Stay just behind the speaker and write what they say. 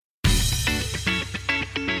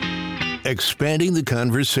expanding the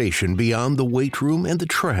conversation beyond the weight room and the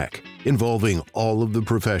track, involving all of the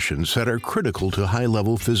professions that are critical to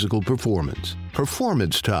high-level physical performance.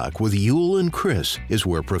 Performance Talk with Yul and Chris is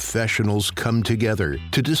where professionals come together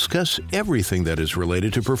to discuss everything that is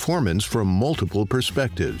related to performance from multiple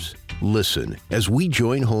perspectives. Listen as we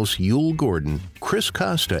join hosts Yul Gordon, Chris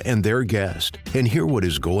Costa, and their guest, and hear what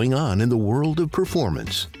is going on in the world of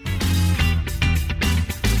performance.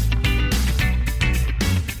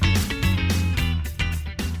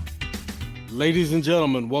 Ladies and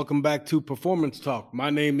gentlemen, welcome back to Performance Talk.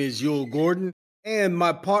 My name is Yul Gordon, and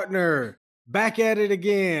my partner back at it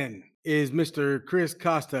again is Mr. Chris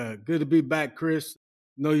Costa. Good to be back, Chris.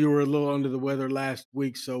 Know you were a little under the weather last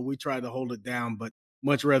week, so we tried to hold it down, but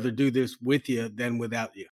much rather do this with you than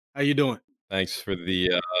without you. How you doing? Thanks for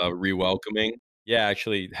the re-welcoming. Yeah,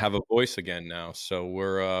 actually have a voice again now, so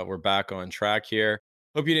we're back on track here.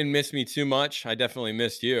 Hope you didn't miss me too much. I definitely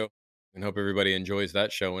missed you, and hope everybody enjoys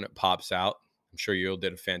that show when it pops out. I'm sure you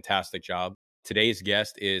did a fantastic job. Today's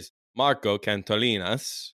guest is Marco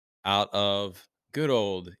Cantolintas out of good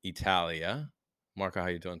old Italia. Marco, how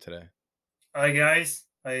you doing today? Hi guys,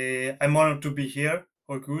 I'm honored to be here.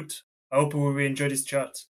 All good. I hope we will enjoy this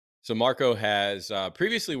chat. So Marco has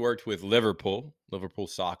previously worked with Liverpool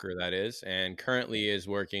soccer, that is, and currently is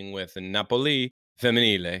working with Napoli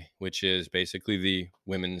Femminile, which is basically the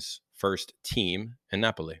women's first team in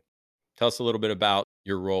Napoli. Tell us a little bit about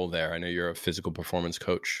your role there. I know you're a physical performance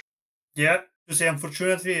coach. Yeah, to say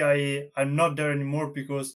unfortunately, I'm not there anymore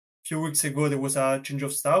because a few weeks ago there was a change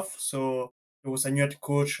of staff. So there was a new head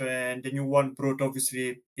coach and the new one brought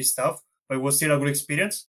obviously his staff, but it was still a good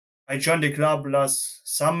experience. I joined the club last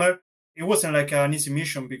summer. It wasn't like an easy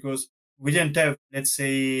mission because we didn't have, let's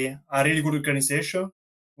say, a really good organization. It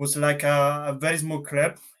was like a very small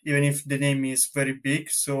club, even if the name is very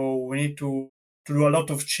big. So we need to do a lot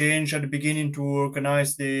of change at the beginning to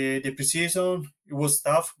organize the preseason. It was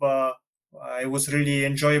tough, but it was really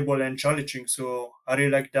enjoyable and challenging. So I really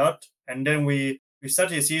like that. And then we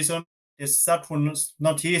started the season. The start was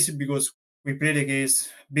not easy because we played against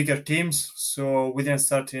bigger teams. So we didn't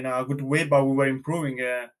start in a good way, but we were improving.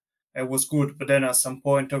 It was good. But then at some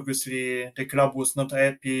point, obviously, the club was not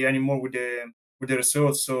happy anymore with the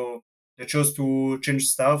results. So they chose to change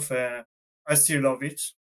stuff. I still love it.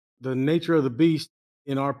 The nature of the beast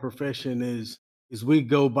in our profession is we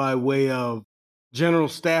go by way of general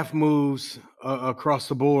staff moves across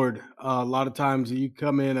the board. A lot of times you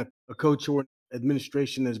come in, a coach or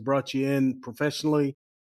administration has brought you in professionally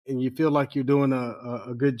and you feel like you're doing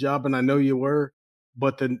a good job, and I know you were,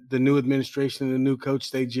 but the new administration and the new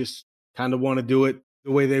coach, they just kind of want to do it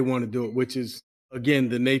the way they want to do it, which is, again,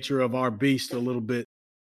 the nature of our beast a little bit.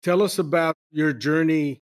 Tell us about your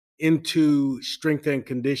journey into strength and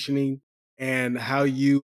conditioning and how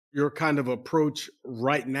your kind of approach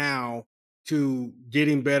right now to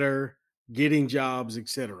getting better, getting jobs,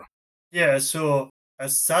 etc. Yeah, so I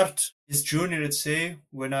start this journey, let's say,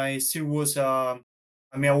 when I still was, I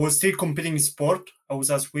was still competing in sport. I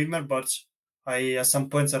was a swimmer, but at some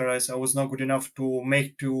points I realized I was not good enough to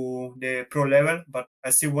make to the pro level, but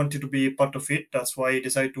I still wanted to be part of it. That's why I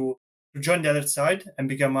decided to join the other side and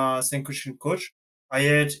become a strength conditioning coach. I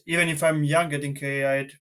had, even if I'm young, I think I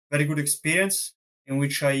had very good experience in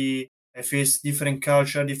which I faced different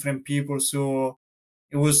culture, different people. So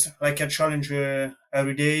it was like a challenge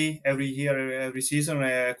every day, every year, every season.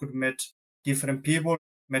 I could meet different people,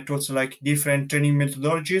 met also like different training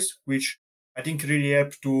methodologies, which I think really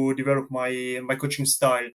helped to develop my coaching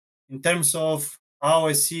style. In terms of how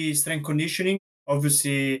I see strength conditioning,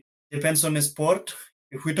 obviously depends on the sport.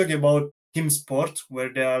 If we talk about team sports, where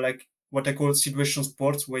they are like what I call situation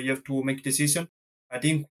sports, where you have to make decisions, I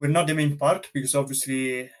think we're not the main part because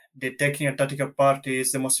obviously the technical tactical part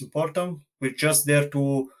is the most important. We're just there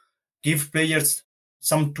to give players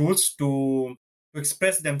some tools to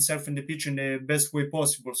express themselves in the pitch in the best way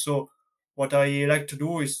possible. So what I like to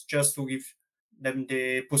do is just to give them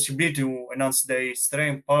the possibility to enhance their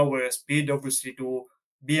strength, power, speed, obviously to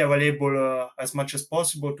be available as much as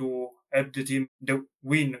possible to help the team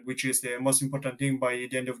win, which is the most important thing by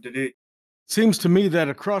the end of the day. Seems to me that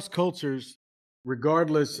across cultures,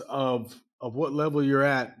 regardless of what level you're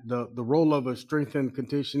at, the role of a strength and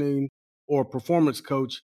conditioning or performance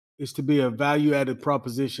coach is to be a value-added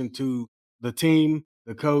proposition to the team,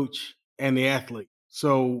 the coach, and the athlete.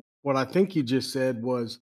 So what I think you just said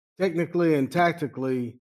was technically and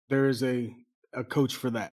tactically, there is a coach for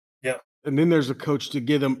that. Yeah. And then there's a coach to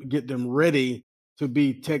get them ready to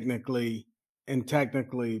be technically and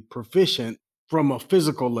tactically proficient from a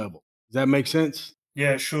physical level. Does that make sense?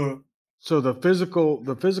 Yeah, sure. So the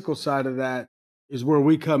physical side of that is where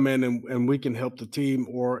we come in and we can help the team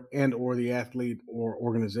or the athlete or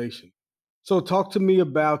organization. So talk to me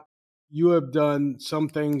about, you have done some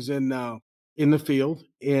things in the field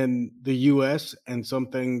in the US and some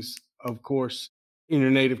things, of course, in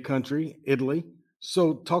your native country, Italy.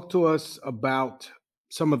 So talk to us about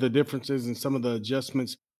some of the differences and some of the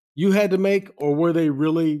adjustments you had to make, or were they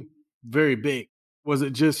really very big? Was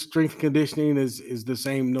it just strength conditioning is the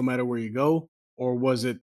same no matter where you go, or was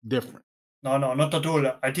it different? No, no, not at all.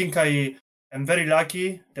 I think I am very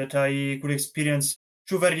lucky that I could experience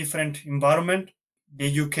two very different environments.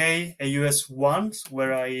 The UK and US ones,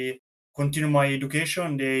 where I continue my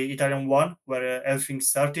education, the Italian one, where everything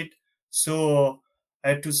started. So I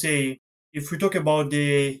have to say, if we talk about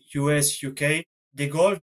the US, UK, the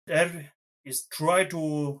goal there is try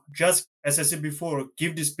to just, as I said before,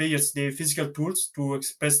 give these players the physical tools to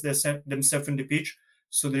express themselves in the pitch.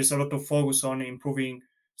 So there's a lot of focus on improving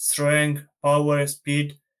strength, power,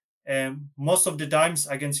 speed. And most of the times,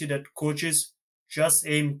 I can see that coaches just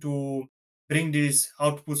aim to bring these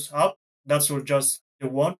outputs up. That's all just they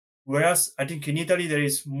want. Whereas I think in Italy, there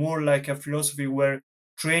is more like a philosophy where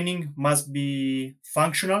training must be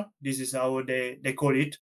functional. This is how they call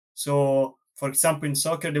it. So, for example, in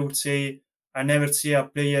soccer, they would say, I never see a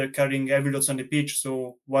player carrying heavy loads on the pitch,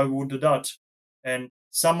 so why would do that? And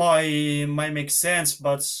somehow it might make sense,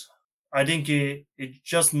 but I think it's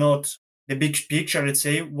just not the big picture. Let's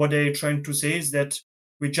say what they're trying to say is that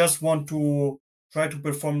we just want to try to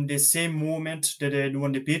perform the same movement that they do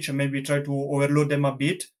on the pitch and maybe try to overload them a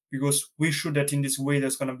bit because we should that in this way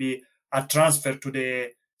there's going to be a transfer to the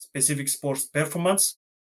specific sports performance.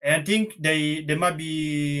 And I think they might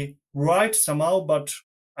be right somehow, but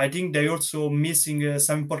I think they also missing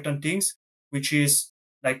some important things, which is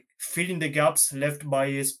like filling the gaps left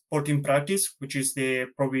by sporting practice, which is the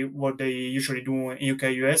probably what they usually do in UK,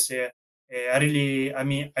 US. I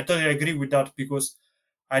mean, I totally agree with that because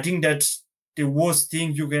I think that the worst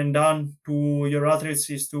thing you can done to your athletes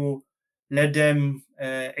is to let them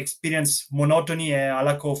experience monotony and a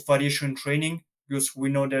lack of variation in training because we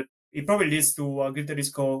know that it probably leads to a greater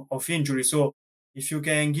risk of injury. So if you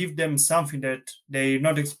can give them something that they're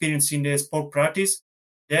not experiencing in the sport practice,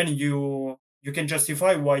 then you can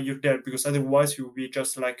justify why you're there because otherwise you'll be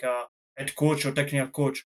just like a head coach or technical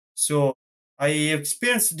coach. So I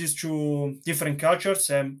experienced these two different cultures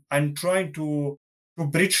and I'm trying to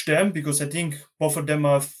bridge them because I think both of them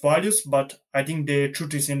have values, but I think the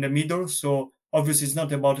truth is in the middle. So obviously it's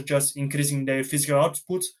not about just increasing the physical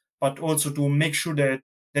outputs, but also to make sure that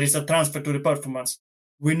there is a transfer to the performance.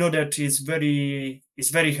 We know that it's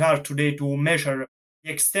very hard today to measure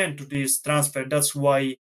the extent to this transfer. That's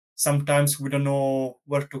why sometimes we don't know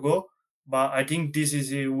where to go. But I think this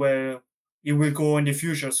is where it will go in the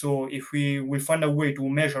future. So if we will find a way to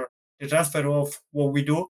measure the transfer of what we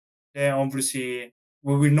do, then obviously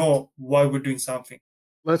we will know why we're doing something.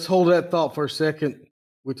 Let's hold that thought for a second.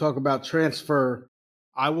 We talk about transfer.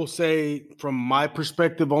 I will say, from my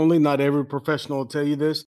perspective only, not every professional will tell you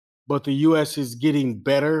this, but the US is getting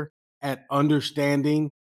better at understanding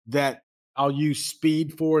that. I'll use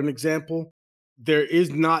speed for an example. There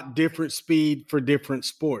is not different speed for different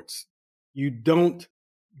sports. You don't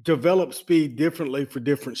develop speed differently for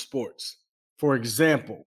different sports. For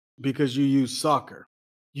example, because you use soccer,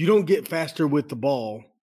 you don't get faster with the ball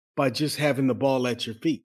by just having the ball at your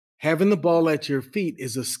feet. Having the ball at your feet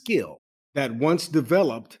is a skill that once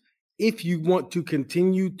developed, if you want to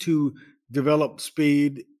continue to develop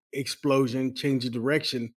speed, explosion, change of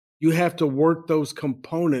direction, you have to work those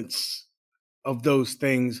components of those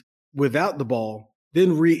things without the ball,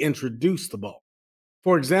 then reintroduce the ball.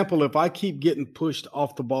 For example, if I keep getting pushed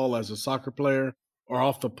off the ball as a soccer player or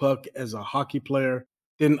off the puck as a hockey player,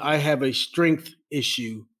 then I have a strength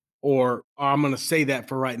issue, or I'm going to say that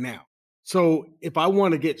for right now. So if I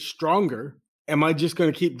want to get stronger, am I just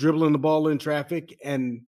going to keep dribbling the ball in traffic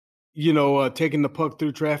and, taking the puck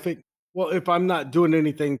through traffic? Well, if I'm not doing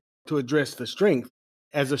anything to address the strength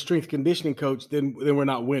as a strength conditioning coach, then we're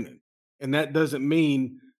not winning. And that doesn't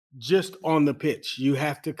mean just on the pitch. You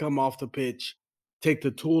have to come off the pitch, take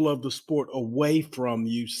the tool of the sport away from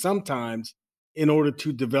you sometimes in order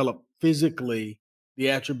to develop physically the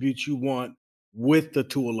attributes you want with the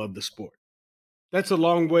tool of the sport. That's a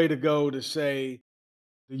long way to go to say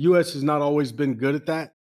the U.S. has not always been good at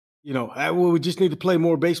that. We just need to play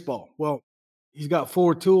more baseball. Well, he's got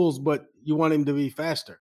 4 tools, but you want him to be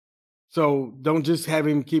faster. So don't just have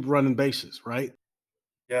him keep running bases, right?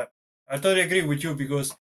 Yeah, I totally agree with you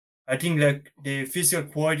because I think like the physical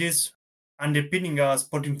qualities underpinning a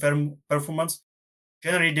sporting performance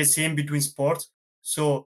generally the same between sports.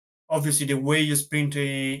 So obviously the way you sprint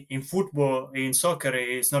in football, in soccer,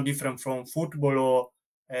 is not different from football or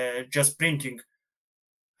just sprinting.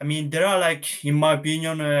 I mean, there are like, in my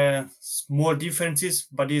opinion, small differences,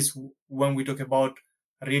 but it's when we talk about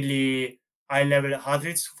really high level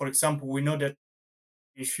athletes. For example, we know that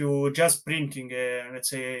if you're just sprinting, let's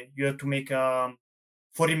say you have to make a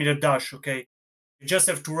 40-meter dash, okay, you just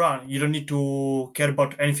have to run. You don't need to care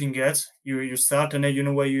about anything else. You start and then you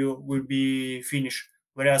know where you will be finished.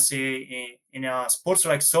 Whereas in a sports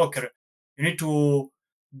like soccer, you need to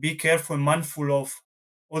be careful and mindful of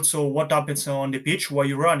also what happens on the pitch while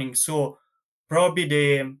you're running. So probably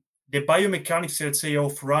the biomechanics, let's say,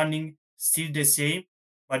 of running still the same,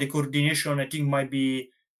 but the coordination I think might be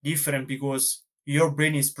different because your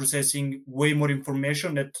brain is processing way more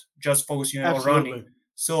information that just focusing on running. Absolutely.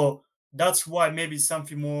 So that's why maybe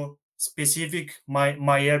something more specific might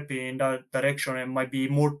help in that direction and might be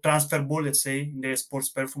more transferable, let's say, in the sports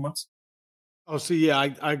performance. Oh, see, yeah,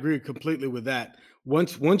 I agree completely with that.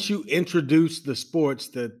 Once you introduce the sports,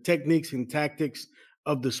 the techniques and tactics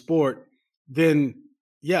of the sport, then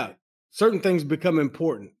yeah, certain things become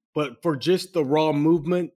important. But for just the raw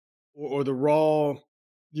movement or the raw,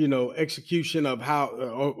 execution of how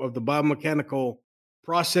of the biomechanical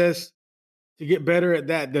process to get better at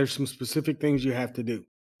that, there's some specific things you have to do.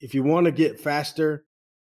 If you want to get faster,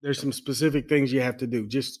 there's some specific things you have to do.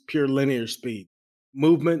 Just pure linear speed,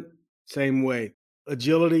 movement, same way.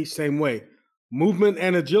 Agility, same way. Movement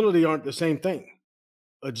and agility aren't the same thing.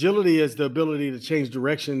 Agility is the ability to change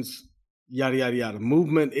directions, yada yada yada.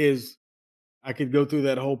 Movement is, I could go through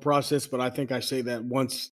that whole process, but I think I say that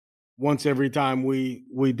once every time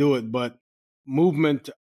we do it. But movement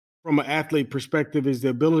from an athlete perspective is the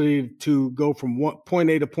ability to go from point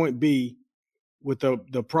A to point B with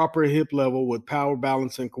the proper hip level, with power,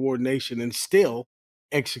 balance, and coordination, and still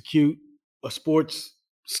execute a sports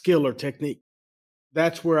skill or technique.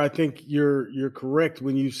 That's where I think you're correct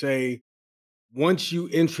when you say once you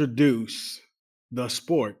introduce the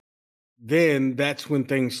sport, then that's when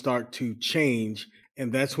things start to change,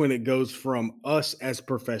 and that's when it goes from us as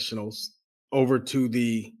professionals over to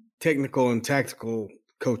the technical and tactical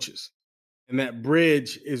coaches. And that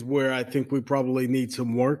bridge is where I think we probably need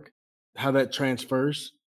some work, how that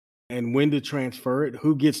transfers and when to transfer it,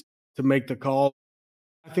 who gets to make the call.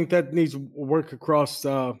 I think that needs work across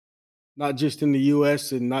not just in the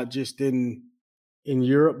US and not just in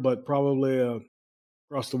Europe, but probably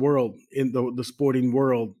across the world, in the sporting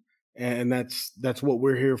world. And that's what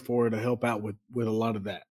we're here for, to help out with a lot of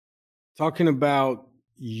that. Talking about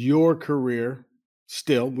your career,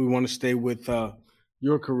 still, we want to stay with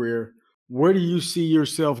your career. Where do you see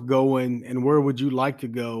yourself going, and where would you like to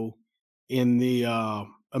go in the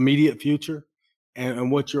immediate future?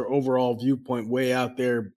 And what's your overall viewpoint way out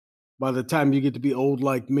there? By the time you get to be old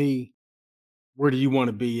like me, where do you want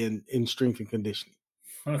to be in strength and conditioning?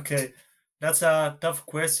 Okay, that's a tough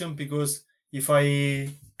question because if I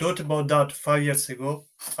thought about that 5 years ago,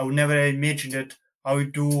 I would never imagine that I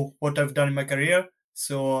would do what I've done in my career.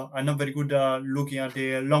 So I'm not very good at looking at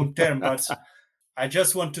the long term, but I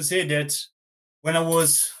just want to say that when I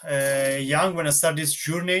was young, when I started this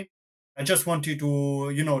journey, I just wanted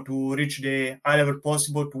to, to reach the high level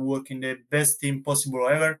possible, to work in the best team possible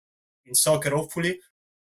ever in soccer, hopefully.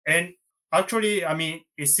 And actually, I mean,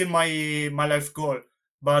 it's still my life goal.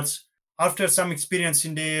 But after some experience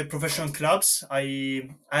in the professional clubs, I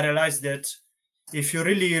realized that if you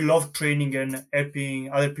really love training and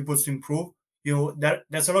helping other people to improve,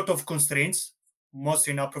 there's a lot of constraints.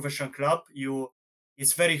 Mostly in a professional club,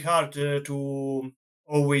 it's very hard to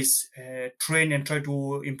always train and try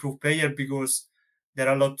to improve player because there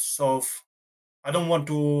are lots of, I don't want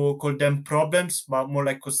to call them problems, but more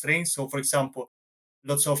like constraints. So, for example,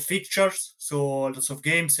 lots of fixtures, so lots of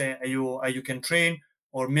games you can train,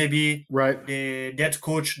 or maybe Right. the that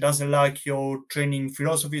coach doesn't like your training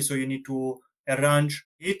philosophy, so you need to arrange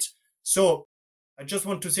it. So I just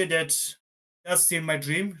want to say that that's still my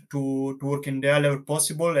dream to work in the high level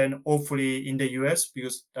possible and hopefully in the US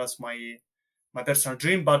because that's my personal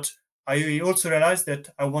dream. But I also realized that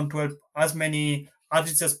I want to help as many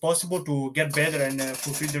athletes as possible to get better and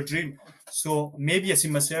fulfill their dream. So maybe I see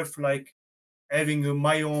myself like having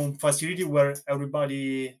my own facility where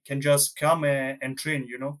everybody can just come and train,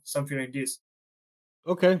 something like this.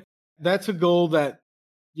 Okay. That's a goal that,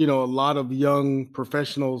 a lot of young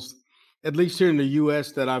professionals, at least here in the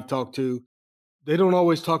US that I've talked to, they don't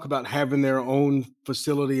always talk about having their own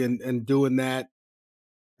facility and doing that.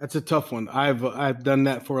 That's a tough one. I've done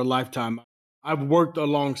that for a lifetime. I've worked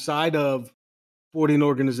alongside of sporting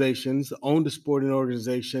organizations, owned a sporting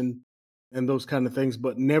organization and those kind of things,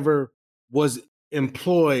 but never was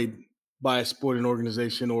employed by a sporting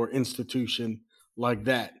organization or institution like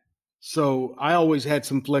that. So I always had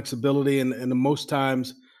some flexibility, and the most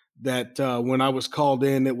times that when I was called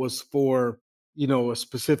in, it was for a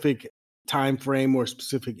specific time frame or a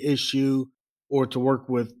specific issue, or to work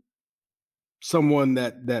with someone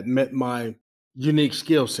that met my unique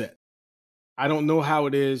skill set. I don't know how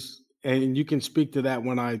it is, and you can speak to that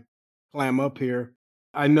when I clam up here.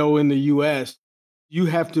 I know in the US, you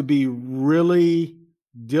have to be really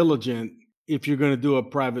diligent if you're going to do a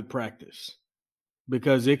private practice,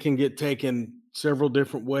 because it can get taken several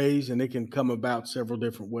different ways and it can come about several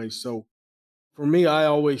different ways. So for me, I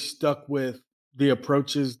always stuck with the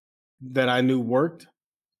approaches that I knew worked,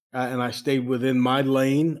 and I stayed within my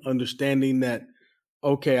lane, understanding that,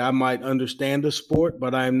 okay, I might understand the sport,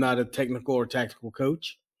 but I am not a technical or tactical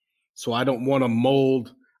coach. So I don't want to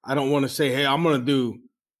mold. I don't want to say, hey, I'm going to do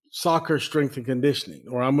soccer strength and conditioning,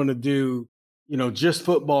 or I'm going to do, just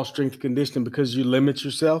football strength and conditioning, because you limit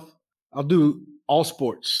yourself. I'll do all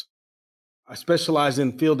sports. I specialize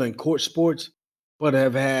in field and court sports, but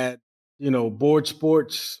have had, board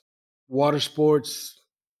sports, water sports,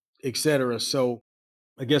 etc. So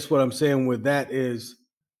I guess what I'm saying with that is,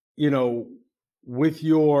 you know, with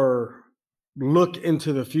your look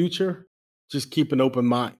into the future, just keep an open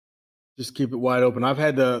mind. Just keep it wide open. I've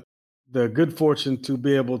had the good fortune to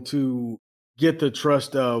be able to get the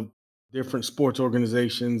trust of different sports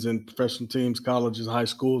organizations and professional teams, colleges, high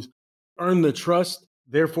schools, earn the trust.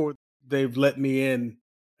 Therefore, they've let me in,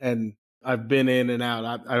 and I've been in and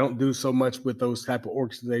out. I don't do so much with those type of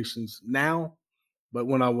organizations now, but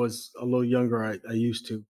when I was a little younger, I used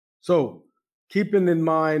to. So, keeping in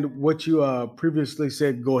mind what you previously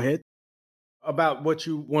said, go ahead about what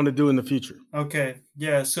you want to do in the future. Okay,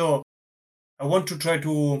 yeah. So I want to try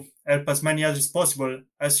to help as many others as possible,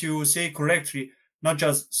 as you say correctly, not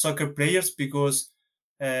just soccer players, because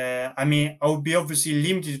I would be obviously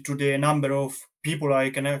limited to the number of people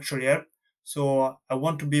I can actually help. So I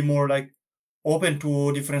want to be more like open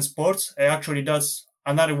to different sports. Actually, that's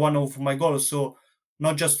another one of my goals. So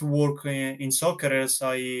not just to work in soccer as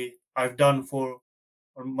I've done for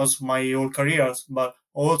most of my whole careers, but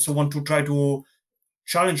I also want to try to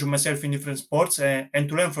challenge myself in different sports and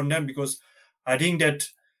to learn from them, because I think that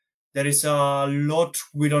there is a lot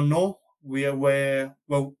we don't know.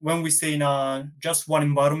 When we stay in just one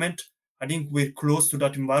environment, I think we're close to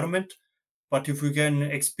that environment. But if we can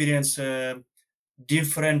experience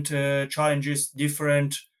different challenges,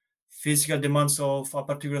 different physical demands of a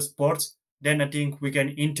particular sports, then I think we can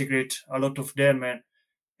integrate a lot of them,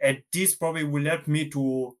 and this probably will help me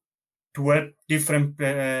to help different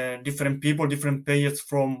people, different players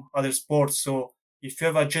from other sports. So if you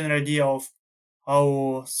have a general idea of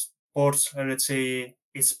how sports, let's say,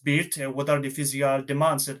 is built, what are the physical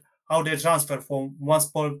demands, and how they transfer from one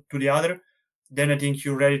sport to the other, then I think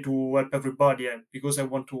you're ready to help everybody. And because I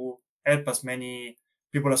want to help as many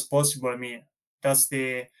people as possible, I mean, that's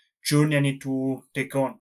the journey I need to take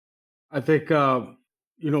on. I think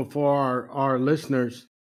for our listeners,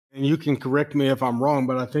 and you can correct me if I'm wrong,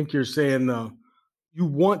 but I think you're saying you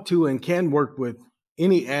want to and can work with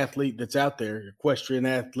any athlete that's out there, equestrian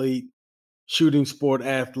athlete, shooting sport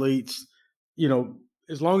athletes,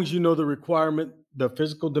 as long as you know the requirement, the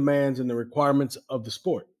physical demands and the requirements of the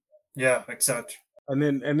sport. Yeah, exactly. And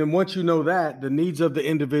then once you know that, the needs of the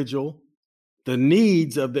individual,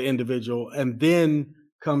 and then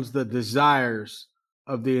comes the desires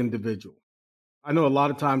of the individual. I know a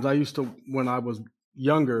lot of times I used to, when I was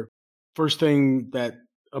younger, first thing that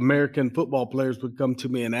American football players would come to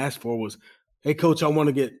me and ask for was, "Hey coach, I want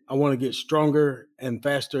to get stronger and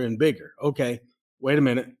faster and bigger." Okay, wait a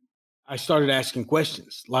minute. I started asking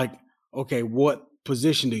questions like, "Okay, what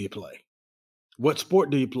position do you play? What sport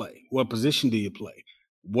do you play? What position do you play?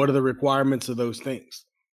 What are the requirements of those things?"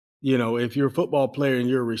 If you're a football player and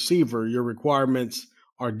you're a receiver, your requirements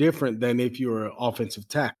are different than if you're an offensive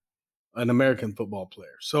tackle, an American football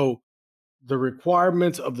player. So the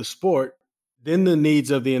requirements of the sport, then the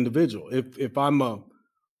needs of the individual. If I'm a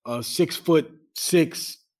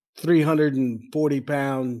 6'6",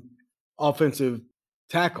 340-pound offensive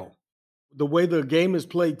tackle, the way the game is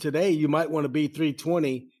played today, you might want to be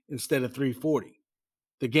 320 instead of 340.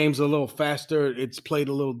 The game's a little faster. It's played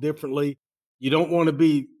a little differently. You don't want to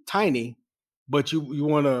be tiny, but you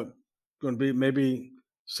want to going to be maybe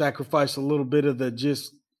sacrifice a little bit of the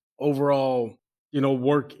just overall,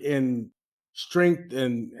 work in strength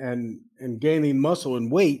and gaining muscle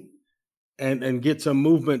and weight, and get some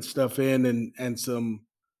movement stuff in, and some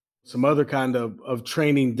other kind of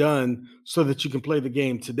training done so that you can play the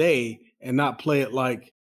game today and not play it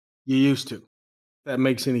like you used to. That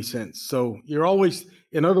makes any sense. So you're always,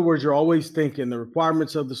 in other words, you're always thinking the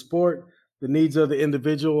requirements of the sport, the needs of the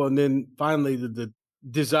individual, and then finally the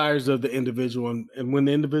desires of the individual. And when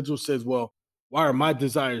the individual says, well, why are my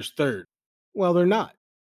desires third? Well, they're not.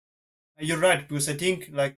 You're right, because I think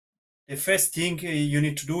like the first thing you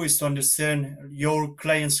need to do is to understand your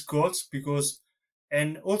client's goals, because,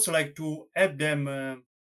 and also like to help them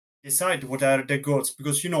decide what are the goals,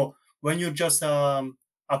 because when you're just a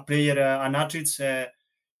player, an athlete,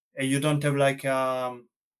 you don't have like a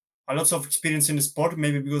lot of experience in the sport,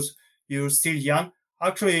 maybe because you're still young.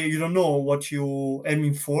 Actually, you don't know what you're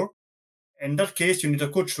aiming for. In that case, you need a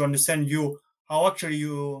coach to understand you how actually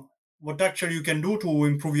you what actually you can do to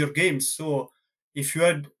improve your games. So if you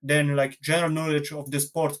had then like general knowledge of the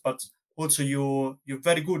sport, but also you're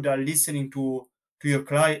very good at listening to your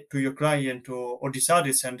client or these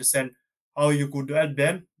artists and understand how you could help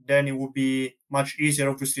them, then it would be much easier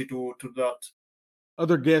obviously to do that.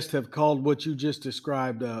 Other guests have called what you just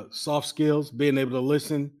described soft skills, being able to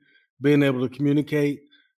listen, being able to communicate,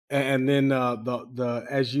 and then the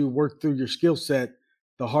as you work through your skill set,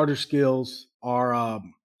 the harder skills are,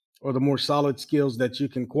 or the more solid skills that you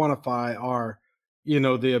can quantify are,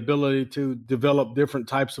 the ability to develop different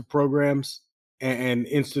types of programs and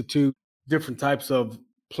institute different types of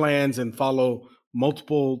plans and follow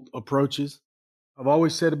multiple approaches. I've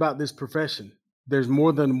always said about this profession, there's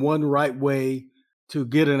more than one right way to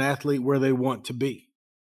get an athlete where they want to be.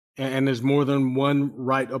 And there's more than one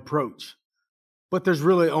right approach. But there's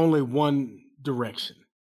really only one direction.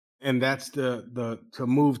 And that's the to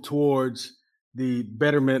move towards the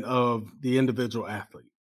betterment of the individual athlete.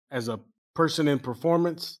 As a person in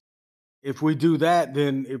performance, if we do that,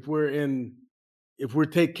 then if we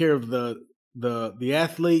take care of the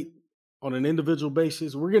athlete on an individual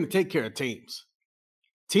basis, we're going to take care of teams.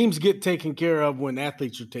 Teams get taken care of when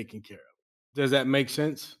athletes are taken care of. Does that make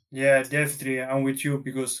sense? Yeah, definitely. I'm with you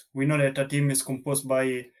because we know that a team is composed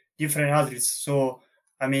by different athletes. So,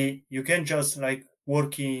 I mean, you can just like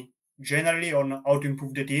working generally on how to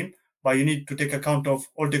improve the team, but you need to take account of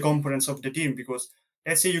all the components of the team because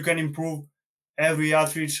let's say you can improve every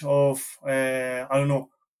athlete of, I don't know,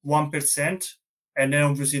 1%. And then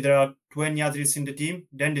obviously there are 20 athletes in the team.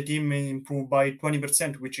 Then the team may improve by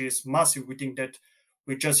 20%, which is massive. We think that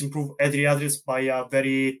we just improve every athlete by a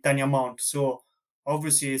very tiny amount. So,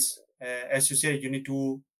 obviously as you said, you need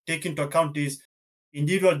to take into account these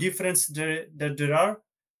individual difference that there are,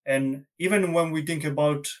 and even when we think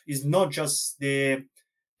about is not just the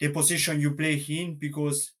position you play in,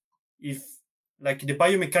 because if like the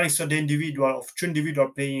biomechanics of the individual of two individual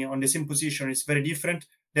playing on the same position is very different,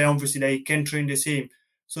 then obviously they can train the same.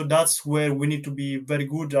 So that's where we need to be very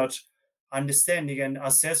good at understanding and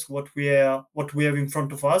assess what we have in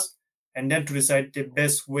front of us, and then to decide the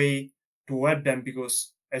best way to help them,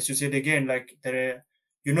 because as you said again, like that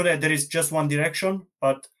there is just one direction,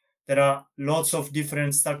 but there are lots of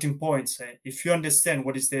different starting points. If you understand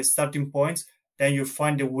what is the starting points, then you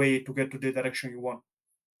find a way to get to the direction you want.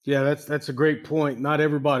 Yeah, that's a great point. Not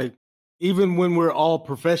everybody, even when we're all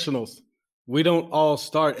professionals, we don't all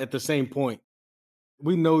start at the same point.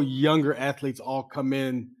 We know younger athletes all come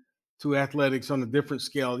in to athletics on a different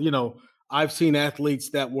scale. I've seen athletes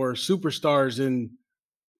that were superstars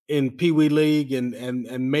in Pee Wee League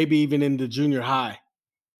and maybe even into junior high.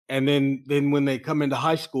 And then when they come into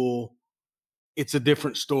high school, it's a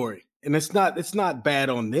different story. And it's not bad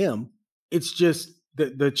on them. It's just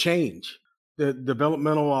the change, the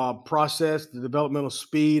developmental process, the developmental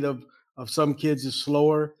speed of some kids is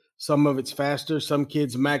slower, some of it's faster. Some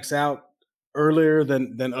kids max out earlier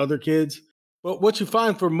than other kids. But what you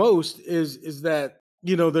find for most is that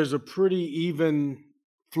there's a pretty even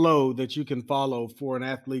flow that you can follow for an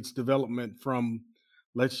athlete's development from,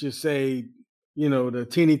 let's just say, the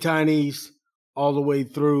teeny tinies all the way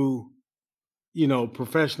through,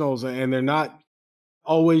 professionals, and they're not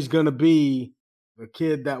always going to be the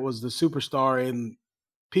kid that was the superstar in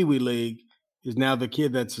Pee Wee League is now the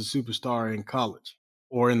kid that's a superstar in college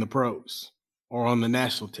or in the pros or on the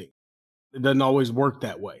national team. It doesn't always work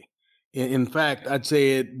that way. In fact, I'd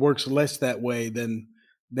say it works less that way than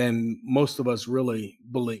most of us really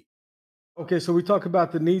believe. Okay, so we talk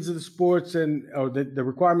about the needs of the sports or the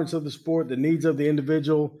requirements of the sport, the needs of the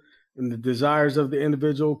individual, and the desires of the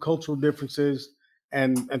individual, cultural differences,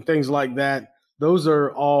 and things like that. Those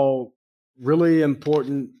are all really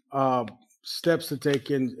important steps to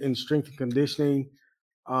take in strength and conditioning,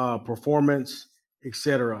 performance,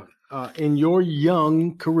 etc. In your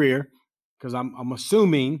young career, because I'm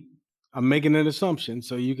assuming I'm making an assumption,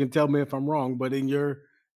 so you can tell me if I'm wrong. But in your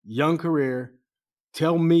young career,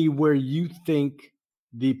 tell me where you think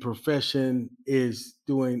the profession is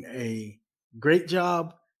doing a great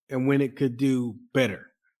job and when it could do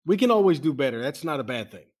better. We can always do better. That's not a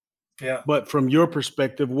bad thing. Yeah. But from your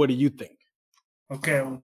perspective, what do you think? Okay.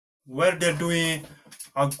 Where they're doing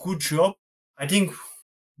a good job, I think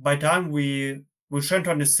by time we're trying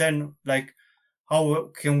to understand like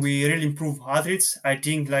how can we really improve athletes. I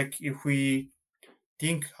think like if we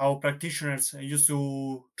think how practitioners used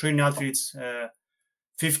to train athletes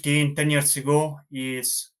 10 years ago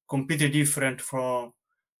is completely different from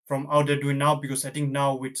how they're doing now, because I think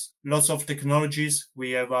now with lots of technologies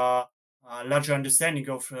we have a larger understanding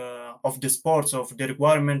of the sports, of the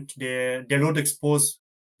requirement, the load exposed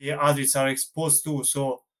the athletes are exposed to.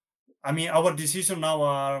 So I mean our decisions now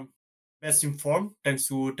are best informed thanks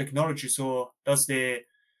to technology. So that's the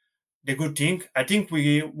good thing. I think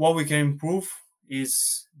we what we can improve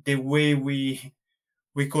is the way we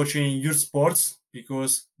coach in youth sports,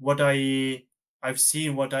 because what I've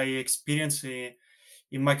seen, what I experienced in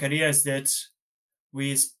my career is that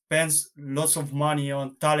we spend lots of money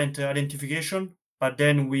on talent identification, but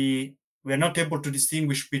then we are not able to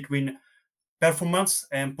distinguish between performance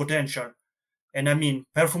and potential. And I mean,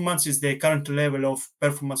 performance is the current level of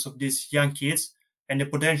performance of these young kids, and the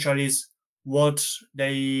potential is what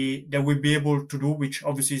they will be able to do, which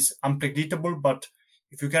obviously is unpredictable. But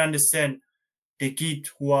if you can understand the kid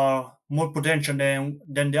who are more potential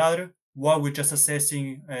than the other, while we're just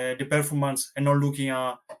assessing the performance and not looking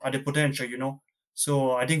at the potential, you know.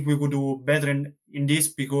 So I think we could do better in this,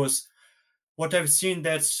 because what I've seen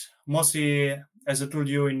that's mostly, as I told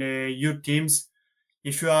you, in the youth teams,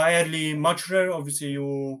 if you are early mature, obviously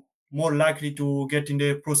you're more likely to get in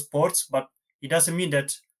the pro sports, but it doesn't mean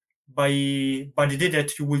that by the day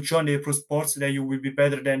that you will join the pro sports that you will be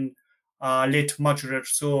better than late mature.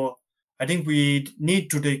 So I think we need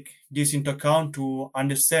to take this into account to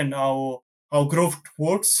understand how growth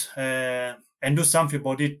works, and do something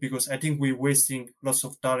about it, because I think we're wasting lots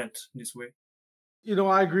of talent this way.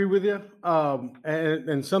 I agree with you.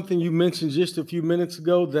 And something you mentioned just a few minutes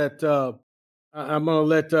ago that I'm going to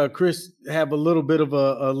let Chris have a little bit of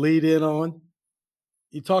a lead in on.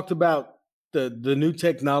 You talked about the new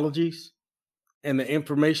technologies and the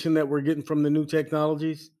information that we're getting from the new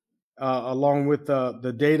technologies, along with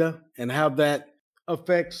the data and how that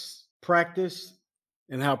affects practice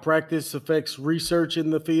and how practice affects research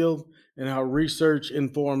in the field and how research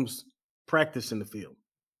informs practice in the field.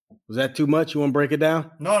 Was that too much? You want to break it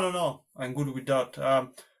down? No. I'm good with that.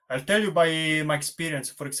 I'll tell you by my experience.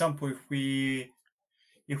 For example,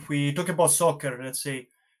 if we talk about soccer, let's say,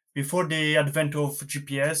 before the advent of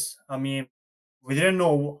GPS, I mean, we didn't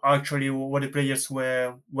know actually what the players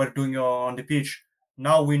were doing on the pitch.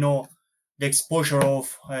 Now we know the exposure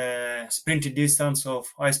of sprinting distance, of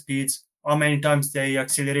high speeds, how many times they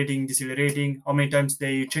accelerating, decelerating, how many times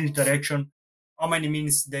they change direction, how many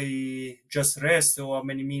minutes they just rest, or how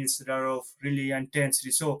many minutes they are of really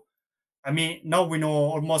intensity. So I mean, now we know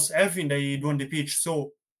almost everything they do on the pitch.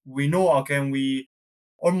 So we know how can we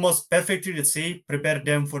almost perfectly, let's say, prepare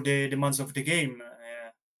them for the demands of the game.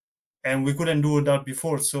 And we couldn't do that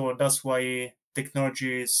before. So that's why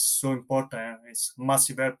technology is so important. It's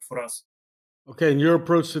massive help for us. Okay, and your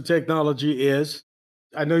approach to technology is,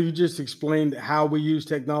 I know you just explained how we use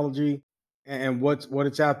technology and what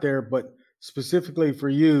it's out there, but specifically for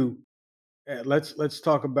you, let's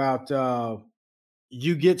talk about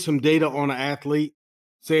you get some data on an athlete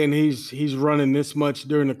saying he's running this much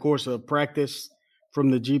during the course of practice from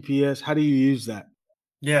the GPS. How do you use that?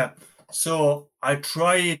 Yeah. So I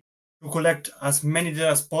try to collect as many data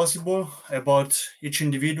as possible about each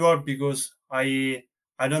individual, because I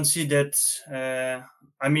don't see that.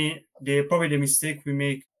 I mean, the mistake we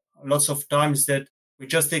make lots of times that we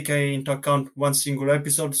just take into account one single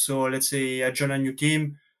episode. So let's say I join a new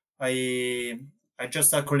team, I I just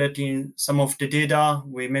start collecting some of the data.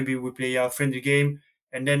 Maybe we play a friendly game,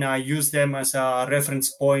 and then I use them as a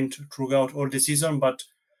reference point throughout all the season. But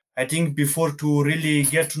I think before to really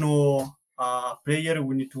get to know a player,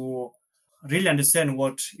 we need to really understand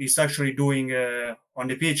what he's actually doing on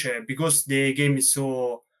the pitch, because the game is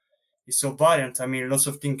so variant. I mean, lots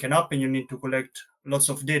of things can happen. You need to collect lots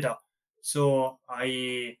of data. So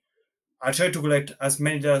I try to collect as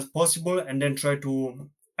many data as possible, and then try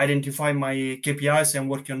to identify my KPIs and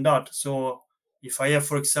work on that. So if I have,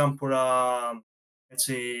 for example, let's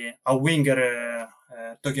say a winger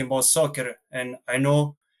talking about soccer, and I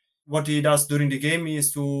know what he does during the game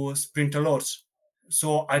is to sprint a lot.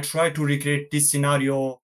 So I try to recreate this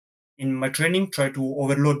scenario in my training, try to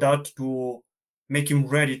overload that to make him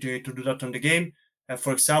ready to do that on the game. And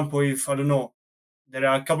for example, if I don't know, there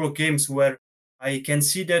are a couple of games where I can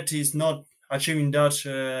see that he's not achieving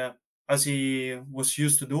that as he was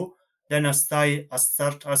used to do, then I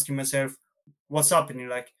start asking myself, what's happening?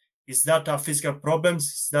 Like, is that a physical problem?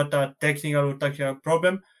 Is that a technical or tactical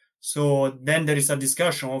problem? So then there is a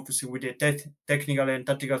discussion, obviously, with the technical and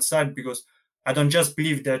tactical side, because I don't just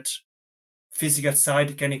believe that physical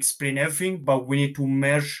side can explain everything, but we need to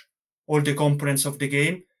merge all the components of the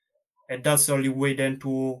game, and that's the only way then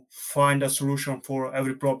to find a solution for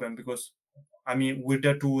every problem. Because I mean, we're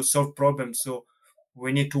there to solve problems, so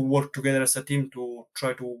we need to work together as a team to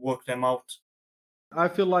try to work them out. I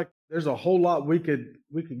feel like there's a whole lot we could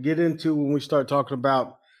get into when we start talking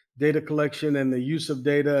about data collection and the use of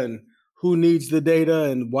data and who needs the data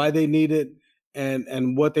and why they need it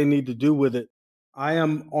and what they need to do with it. I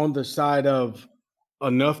am on the side of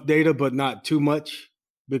enough data but not too much,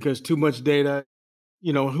 because too much data,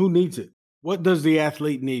 who needs it? What does the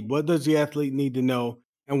athlete need? What does the athlete need to know?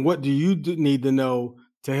 And what do you need to know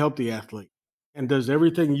to help the athlete? And does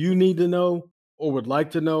everything you need to know or would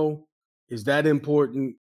like to know, is that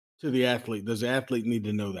important to the athlete? Does the athlete need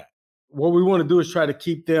to know that? What we want to do is try to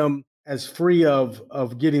keep them as free of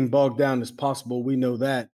getting bogged down as possible. We know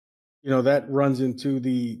that, that runs into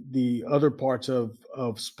the other parts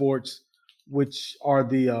of sports, which are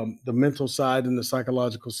the mental side and the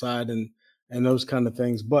psychological side and those kind of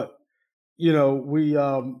things. But we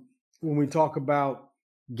when we talk about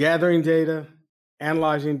gathering data,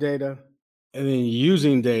 analyzing data, and then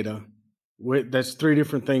using data, that's three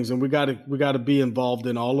different things, and we got to be involved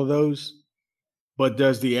in all of those. But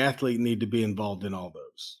does the athlete need to be involved in all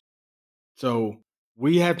those? So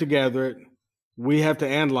we have to gather it, we have to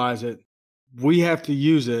analyze it, we have to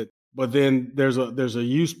use it, but then there's a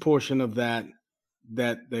use portion of that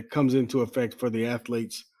comes into effect for the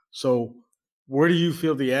athletes. So where do you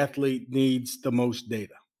feel the athlete needs the most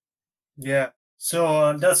data? Yeah.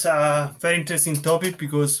 So that's a very interesting topic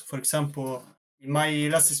because, for example, in my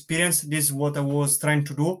last experience, this is what I was trying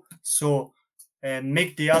to do. So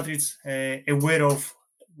make the athletes aware of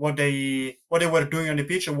what they were doing on the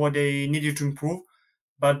pitch and what they needed to improve.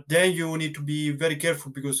 But then you need to be very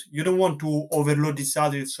careful because you don't want to overload these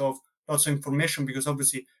athletes of lots of information because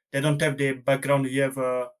obviously they don't have the background you have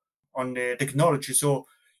on the technology. So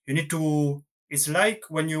you need to. It's like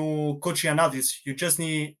when you coach an athlete, you just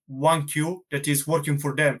need one cue that is working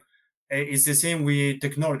for them. It's the same with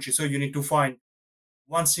technology. So you need to find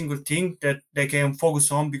one single thing that they can focus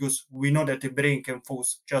on because we know that the brain can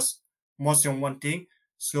focus just mostly on one thing.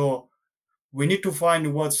 So we need to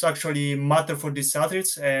find what's actually matter for these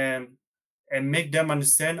athletes and make them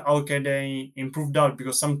understand how can they improve that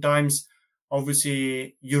because sometimes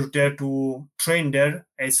obviously you're there to train there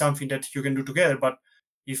as something that you can do together, but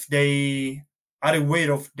if they are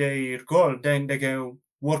aware of their goal then they can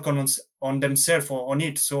work on themselves on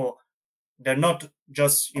it, so they're not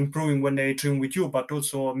just improving when they train with you but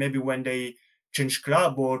also maybe when they change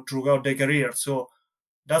club or throughout their career. So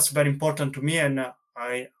that's very important to me, and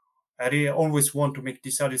I really always want to make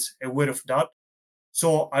these artists aware of that.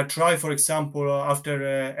 So I try, for example,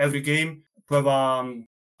 after every game to have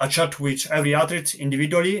a chat with every athlete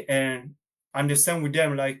individually and understand with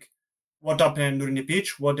them like what happened during the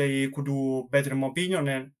pitch, what they could do better in my opinion,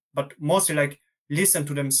 and but mostly like listen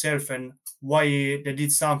to themselves and why they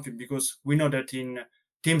did something because we know that in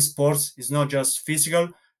team sports it's not just physical.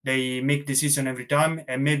 They make decision every time,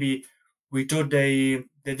 and maybe we thought they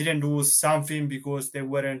didn't do something because they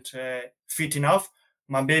weren't fit enough.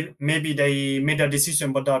 Maybe they made a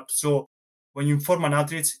decision about that. So when you inform an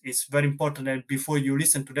athlete, it's very important that before you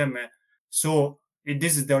listen to them.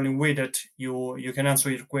 This is the only way that you can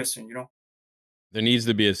answer your question. There needs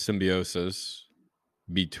to be a symbiosis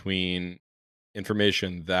between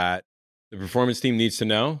information that the performance team needs to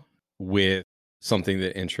know with something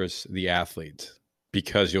that interests the athlete,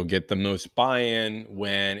 because you'll get the most buy-in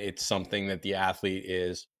when it's something that the athlete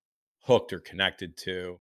is hooked or connected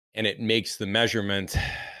to, and it makes the measurement,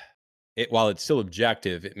 while it's still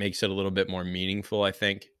objective, it makes it a little bit more meaningful, I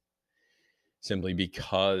think, simply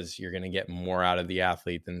because you're going to get more out of the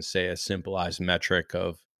athlete than, say, a simplified metric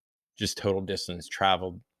of just total distance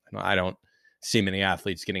traveled. I don't see many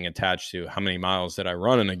athletes getting attached to how many miles did I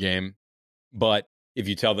run in a game. But if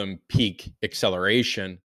you tell them peak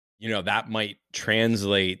acceleration, that might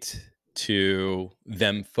translate to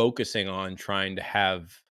them focusing on trying to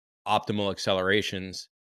have optimal accelerations.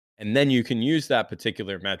 And then you can use that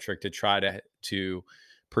particular metric to try to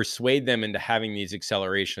persuade them into having these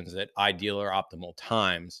accelerations at ideal or optimal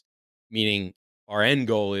times, meaning our end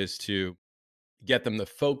goal is to get them to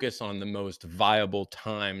focus on the most viable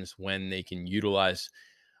times when they can utilize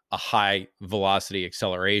a high velocity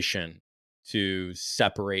acceleration to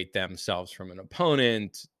separate themselves from an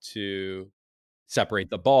opponent, to separate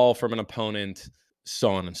the ball from an opponent,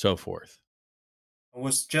 so on and so forth. I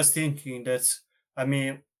was just thinking that, I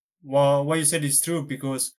mean, what you said is true,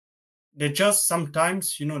 because they just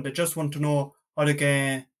sometimes, they just want to know how they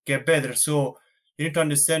can get better. So you need to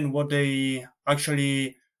understand what they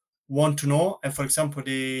actually want to know. And for example,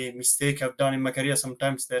 the mistake I've done in my career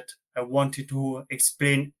sometimes, that I wanted to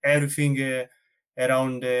explain everything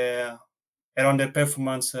around around their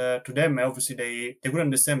performance to them. Obviously, they would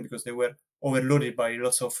understand because they were overloaded by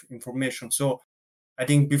lots of information. So I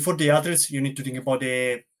think before the athletes, you need to think about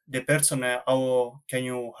the person. How can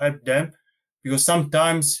you help them? Because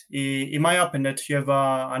sometimes it might happen that you have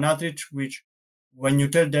an athlete which, when you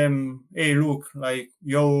tell them, "Hey, look, like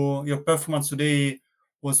your performance today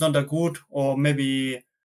was not that good," or maybe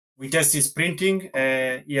we tested sprinting,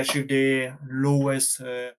 he achieved the lowest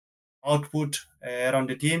output around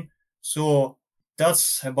the team. So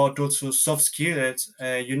that's about also soft skill that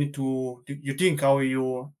you need to you think how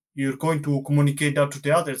you're going to communicate that to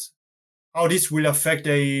the others, how this will affect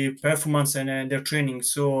their performance and their training.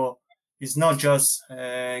 So it's not just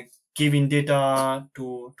giving data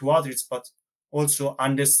to others, but also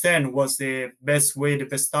understand what's the best way, the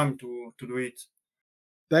best time to do it.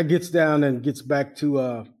 That gets down and gets back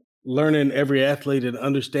to learning every athlete and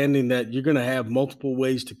understanding that you're going to have multiple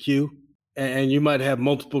ways to cue, and you might have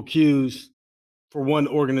multiple cues for one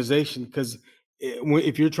organization, because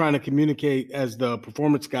if you're trying to communicate as the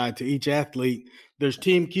performance guy to each athlete, there's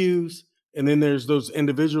team cues, and then there's those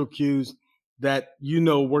individual cues that,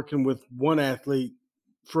 working with one athlete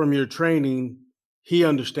from your training, he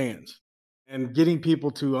understands. And getting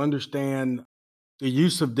people to understand the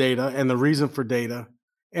use of data and the reason for data.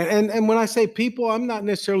 And when I say people, I'm not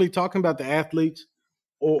necessarily talking about the athletes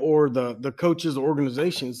or the coaches or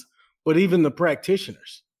organizations, but even the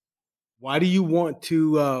practitioners. Why do you want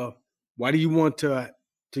to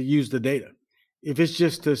use the data? If it's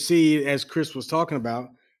just to see, as Chris was talking about,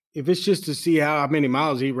 if it's just to see how many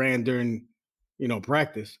miles he ran during,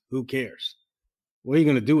 practice, who cares? What are you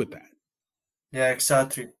going to do with that? Yeah,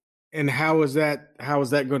 exactly. And how is that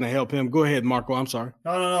going to help him? Go ahead, Marco. I'm sorry.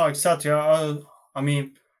 No, exactly. I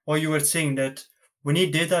mean, what you were saying, that we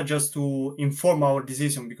need data just to inform our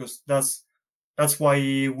decision, because that's why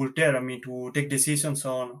we're there. I mean, to take decisions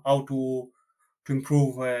on how to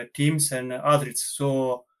improve teams and athletes.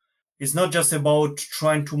 So it's not just about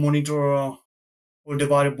trying to monitor all the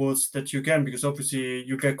variables that you can, because obviously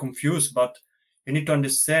you get confused, but you need to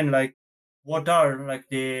understand, like, what are, like,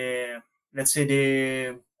 the, let's say,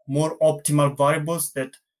 the more optimal variables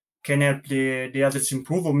that can help the others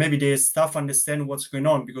improve, or maybe the staff understand what's going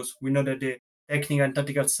on, because we know that the technical and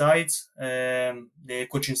tactical sides, the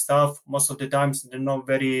coaching staff, most of the times they're not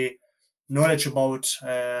very knowledge about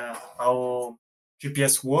how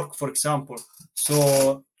GPS work, for example.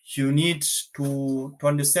 So you need to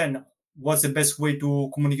understand what's the best way to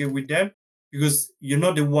communicate with them, because you're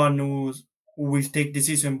not the one who will take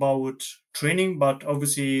decision about training, but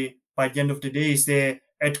obviously by the end of the day is the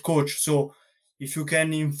head coach. So if you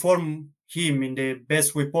can inform him in the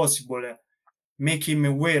best way possible, make him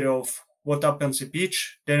aware of what happens at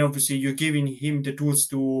pitch, then obviously you're giving him the tools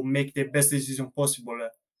to make the best decision possible.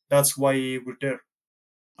 That's why we're there.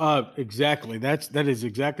 Exactly. That is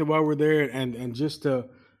exactly why we're there. And just to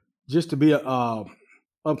be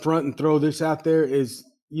upfront and throw this out there is,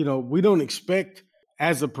 we don't expect,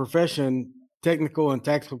 as a profession, technical and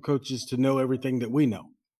tactical coaches to know everything that we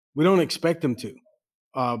know. We don't expect them to.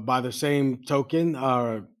 By the same token,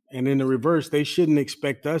 and in the reverse, they shouldn't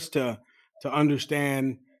expect us to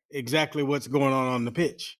understand exactly what's going on the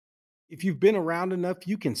pitch. If you've been around enough,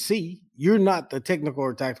 you can see. You're not the technical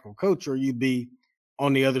or tactical coach, or you'd be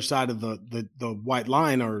on the other side of the white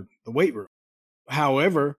line or the weight room.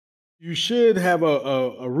 However, you should have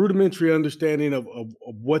a rudimentary understanding of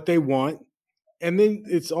what they want. And then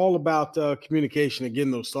it's all about communication.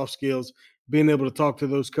 Again, those soft skills, being able to talk to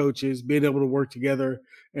those coaches, being able to work together.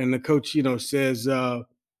 And the coach, says,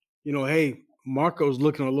 hey, Marco's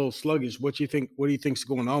looking a little sluggish. What do you think's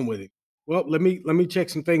going on with him? Well, let me check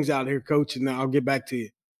some things out here, coach, and I'll get back to you.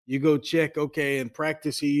 You go check. Okay, in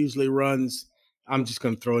practice, he usually runs, I'm just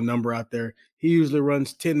going to throw a number out there. He usually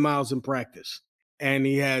runs 10 miles in practice, and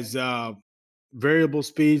he has variable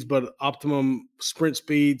speeds, but optimum sprint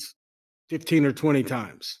speeds 15 or 20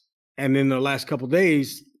 times. And in the last couple of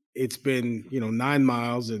days, it's been, 9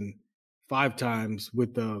 miles and 5 times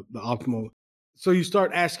with the optimal. So you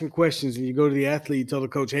start asking questions, and you go to the athlete, you tell the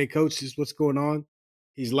coach, hey, coach, this is what's going on.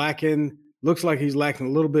 He's lacking, looks like he's lacking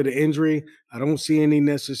a little bit of injury. I don't see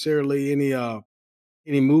necessarily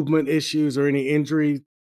any movement issues or any injury.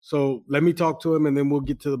 So let me talk to him, and then we'll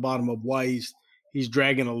get to the bottom of why he's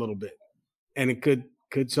dragging a little bit. And it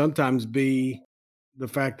could sometimes be the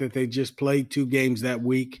fact that they just played 2 games that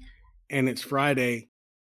week and it's Friday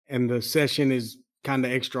and the session is kind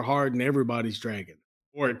of extra hard and everybody's dragging.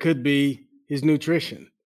 Or it could be his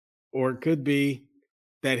nutrition. Or it could be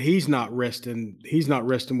that he's not resting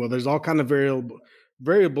well. There's all kind of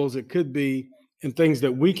variables it could be, and things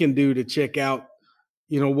that we can do to check out,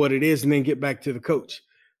 what it is, and then get back to the coach.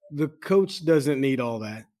 The coach doesn't need all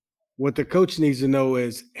that. What the coach needs to know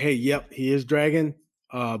is, hey, yep, he is dragging.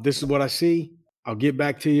 This is what I see. I'll get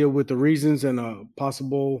back to you with the reasons and a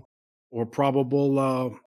possible or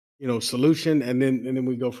probable solution, and then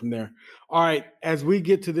we go from there. All right, as we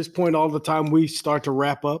get to this point all the time, we start to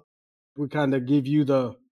wrap up. We kind of give you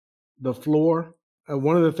the floor.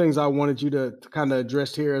 One of the things I wanted you to kind of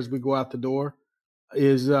address here as we go out the door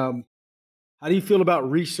is how do you feel about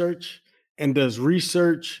research? And does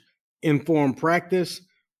research inform practice,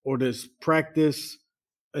 or does practice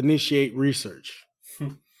initiate research?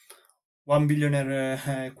 $1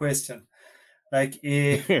 billion question. Like,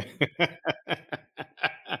 it's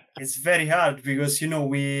very hard because,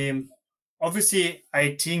 obviously,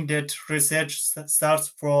 I think that research starts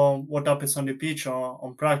from what happens on the pitch or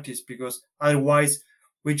on practice, because otherwise,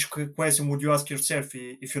 which question would you ask yourself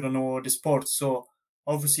if you don't know the sport? So,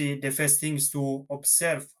 obviously, the first thing is to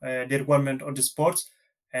observe the requirement of the sports,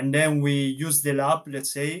 and then we use the lab,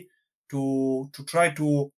 let's say, to try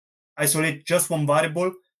to isolate just one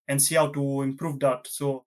variable and see how to improve that.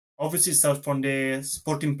 So, obviously, start from the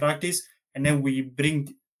sporting practice, and then we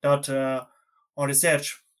bring that on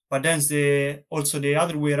research. But then also the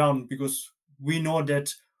other way around, because we know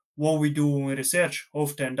that what we do in research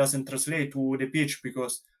often doesn't translate to the pitch,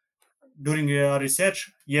 because during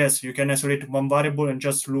research, yes, you can isolate one variable and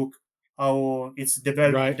just look how it's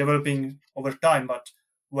developing over time. But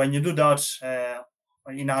when you do that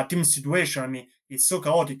in a team situation, I mean, it's so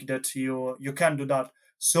chaotic that you can't do that.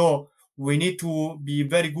 So we need to be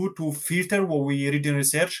very good to filter what we read in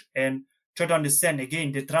research and try to understand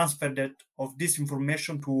again the transfer of this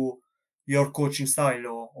information to your coaching style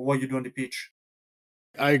or what you do on the pitch.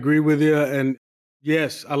 I agree with you, and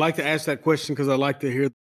yes, I like to ask that question because I like to hear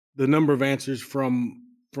the number of answers from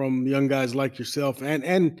young guys like yourself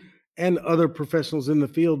and other professionals in the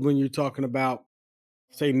field when you're talking about,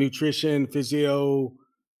 say, nutrition, physio,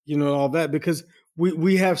 all that, because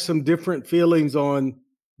we have some different feelings on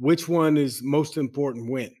which one is most important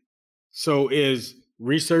when. So is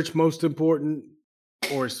research most important,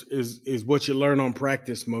 or is what you learn on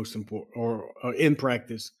practice most important, or in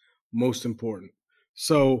practice most important?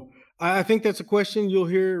 So I think that's a question you'll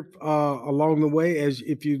hear along the way as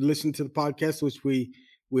if you listen to the podcast, which we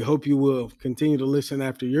hope you will continue to listen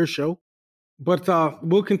after your show. But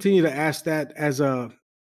we'll continue to ask that as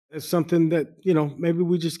something that, maybe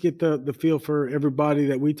we just get the feel for everybody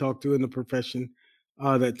that we talk to in the profession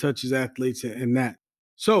that touches athletes and that.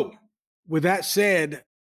 So with that said,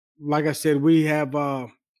 like I said, we have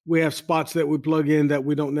spots that we plug in that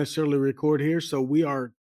we don't necessarily record here. So we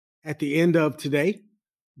are at the end of today.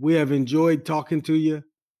 We have enjoyed talking to you,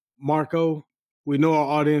 Marco. We know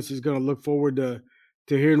our audience is going to look forward to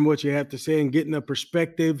hearing what you have to say and getting a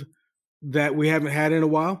perspective that we haven't had in a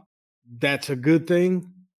while. That's a good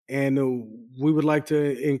thing. And we would like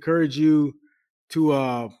to encourage you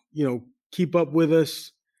to, keep up with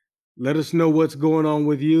us. Let us know what's going on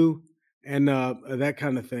with you and that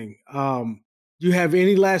kind of thing. Do you have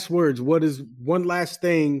any last words? What is one last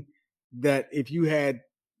thing that if you had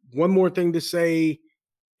one more thing to say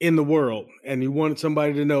in the world and you wanted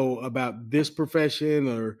somebody to know about this profession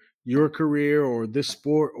or your career or this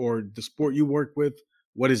sport or the sport you work with,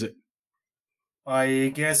 what is it?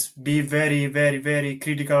 I guess be very, very, very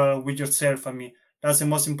critical with yourself. I mean, that's the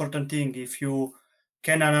most important thing. If you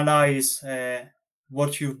can analyze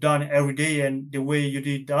what you've done every day and the way you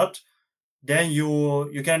did that, then you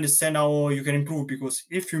can understand how you can improve. Because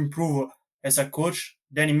if you improve as a coach,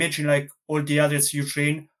 then imagine like all the others you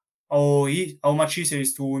train, how much easier it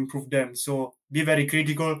is to improve them. So be very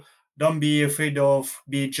critical. Don't be afraid of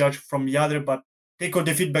being judged from the other, but take all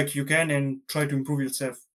the feedback you can and try to improve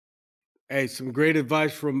yourself. Hey, some great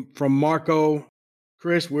advice from Marco.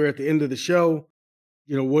 Chris, we're at the end of the show.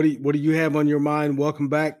 What do you have on your mind? Welcome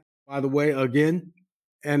back, by the way, again.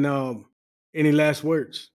 And any last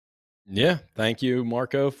words? Yeah, thank you,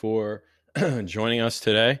 Marco, for joining us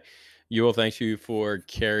today. Ewell, thank you for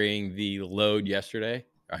carrying the load yesterday.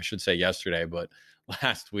 I should say yesterday, but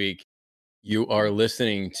last week. You are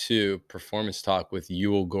listening to Performance Talk with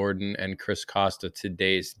Ewell Gordon and Chris Costa.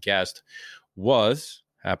 Today's guest was,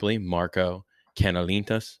 happily, Marco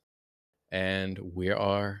Cantolintas. And we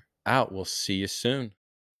are out. We'll see you soon.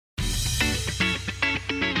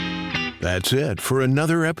 That's it for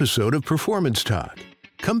another episode of Performance Talk.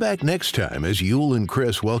 Come back next time as Yul and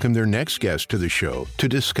Chris welcome their next guest to the show to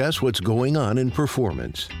discuss what's going on in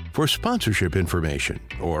performance. For sponsorship information,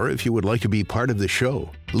 or if you would like to be part of the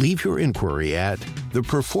show, leave your inquiry at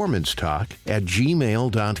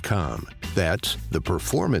theperformancetalk@gmail.com. That's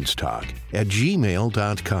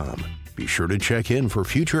theperformancetalk@gmail.com. Be sure to check in for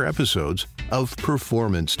future episodes of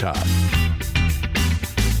Performance Talk.